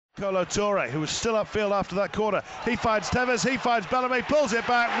Colo Torre, who was still upfield after that corner. He finds Tevez, he finds Bellamy, pulls it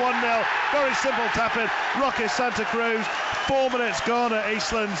back, 1-0. Very simple tap-in. Roque Santa Cruz, 4 minutes gone at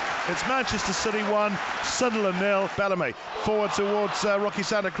Eastlands. It's Manchester City 1, Sunderland 0. Bellamy forward towards Roque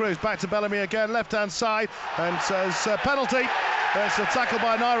Santa Cruz. Back to Bellamy again, left-hand side, and says penalty. It's a tackle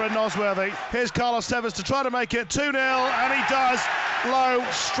by Naira Nosworthy. Here's Carlos Tevez to try to make it 2-0, and he does. Low,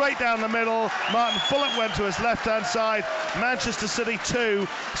 straight down the middle. Martin Fulop went to his left-hand side. Manchester City 2,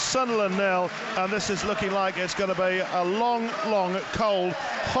 Sunderland 0, and this is looking like it's going to be a long, cold,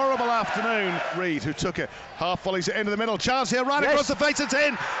 horrible afternoon. Reid, who took it, half volleys it into the middle. Chance here, right across the face, it's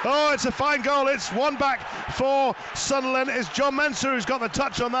in. Oh, it's a fine goal. It's one back for Sunderland. It's John Mensah who's got the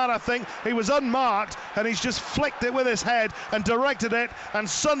touch on that, I think. He was unmarked, and he's just flicked it with his head and directed it, and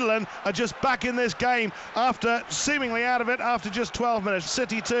Sunderland are just back in this game after seemingly out of it after just 12 minutes.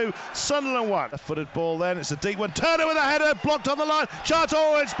 City 2, Sunderland 1. A footed ball then, it's a deep one. Turner with a header, blocked on the line. Chance,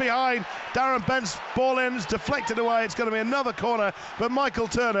 oh, it's behind. Darren Bent's ball in, it's deflected away. It's going to be another corner, but Michael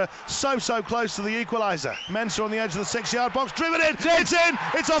Turner so close to the equaliser. Mensah on the edge of the 6-yard box, driven in, it's in,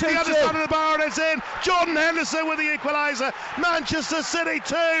 it's off the other side of the bar and it's in. Jordan Henderson with the equaliser. Manchester City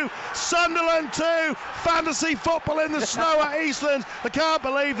 2, Sunderland 2. Fantasy football in the snow at Eastlands. I can't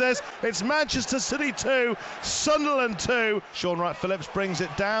believe this. It's Manchester City 2, Sunderland 2. Sean Wright-Phillips brings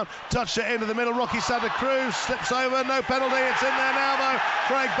it down, touched it into the middle. Roque Santa Cruz slips over, no penalty. It's in there now though.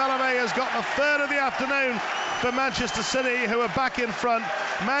 Craig Bellamy has got the third of the afternoon for Manchester City, who are back in front.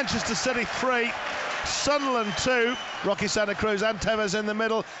 Manchester City 3, Sunderland 2. Roque Santa Cruz and Tevez in the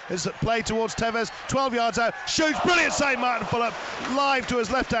middle. Is play towards Tevez, 12 yards out, shoots, brilliant save, Martin Fulop, live to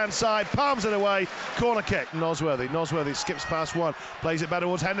his left-hand side, palms it away, corner kick. Nosworthy skips past one, plays it back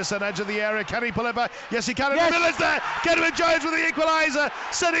towards Henderson, edge of the area, can he pull it back? Yes, he can, and Miller's there, Kenwyne Jones with the equaliser.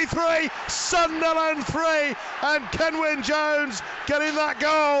 City 3, Sunderland 3, and Kenwyne Jones getting that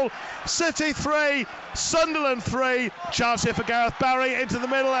goal. City 3, Sunderland 3. Chance here for Gareth Barry into the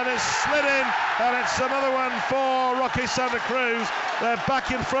middle, and it's slid in, and it's another one for Roque Santa Cruz. They're back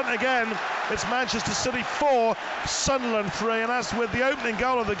in front again. It's Manchester City 4, Sunderland 3, and as with the opening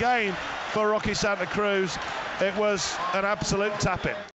goal of the game for Roque Santa Cruz, it was an absolute tap-in.